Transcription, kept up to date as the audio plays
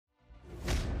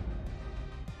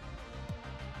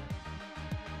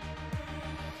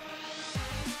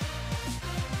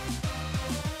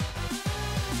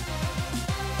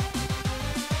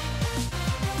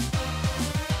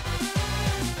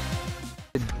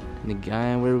The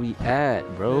guy, where we at,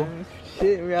 bro?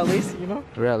 Shit, we're at LAKEY, you know?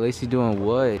 We're at LAKEY doing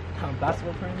what?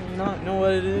 Basketball tournament, you know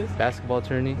what it is? Basketball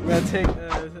tourney? We're gonna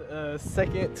take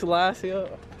second to last, yo.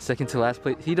 Second to last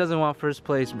place. He doesn't want first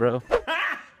place, bro.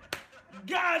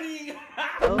 Got him!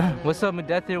 What's up,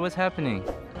 Mudethir? What's happening?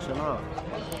 Chill out.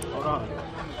 Hold on.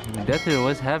 Mudethir,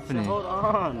 what's happening? Hold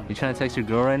on. You trying to text your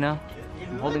girl right now?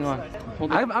 I'm holding on.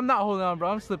 I'm not holding on,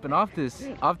 bro. I'm slipping off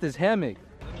this hammock.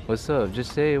 What's up?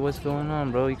 Just say what's going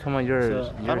on, bro. You come on, you're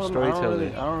a storyteller. I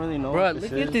don't really know. Bro, look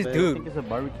at this dude. I think it's a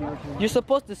barbecue or something. You're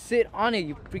supposed to sit on it,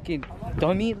 you freaking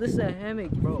dummy. Listen to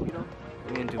hammock, bro. You know?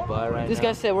 We're in Dubai right This now.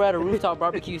 guy said we're at a rooftop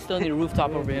barbecue. You still need a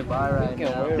rooftop over here. Dubai right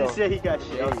now. He said he got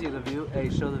shit. Y'all see the view? Hey,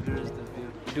 show the viewers the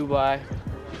view. Dubai,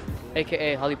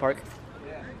 aka Holly Park.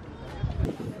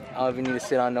 I don't even need to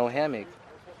sit on no hammock.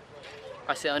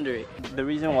 I sit under it. The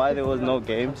reason why there was no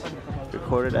games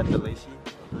recorded at the LAKEY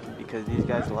because these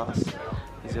guys lost.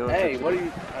 Hey, what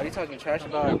are you talking trash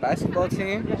about our basketball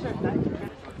team?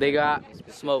 They got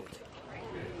smoked.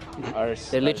 Our,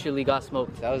 They literally got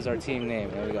smoked. that was our team name,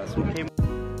 and we got smoked.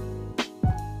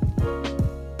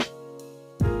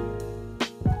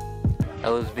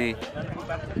 LSB.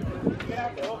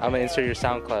 I'm gonna insert your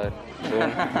Soundcloud.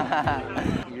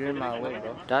 Boom. You're in my way,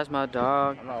 bro. That's my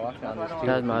dog. I'm not walking on this street.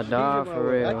 That's my dog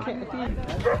for real.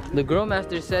 The grill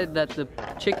master said that the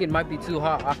chicken might be too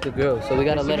hot off the grill, so we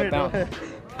gotta let it bounce.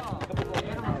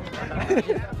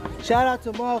 Shout out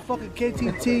to motherfucking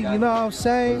KTT, you know what I'm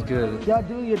saying? That's good. Y'all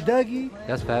doing your Dougie.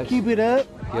 That's facts. Keep it up.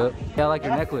 Yep. Yeah, I like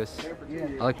your necklace.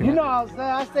 I like your You know necklace. what I'm saying?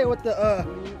 I stay with the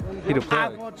He the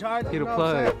plug. iPhone charger. He you the know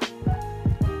what I'm plug. saying?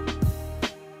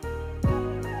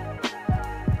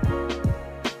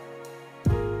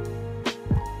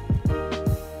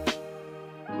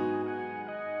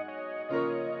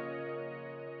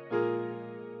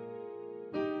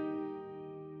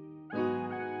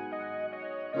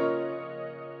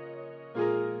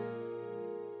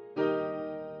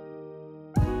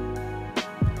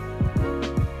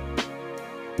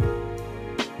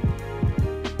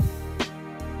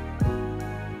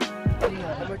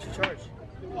 How much you charge?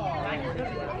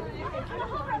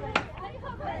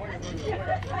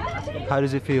 How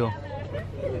does it feel?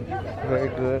 Very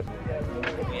good.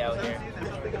 We out here.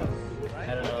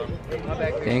 I don't know.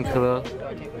 Thank you.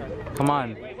 Come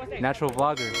on, natural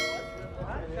vlogger.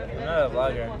 I'm not a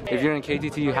vlogger. If you're in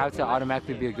KTT, you have to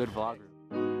automatically be a good vlogger.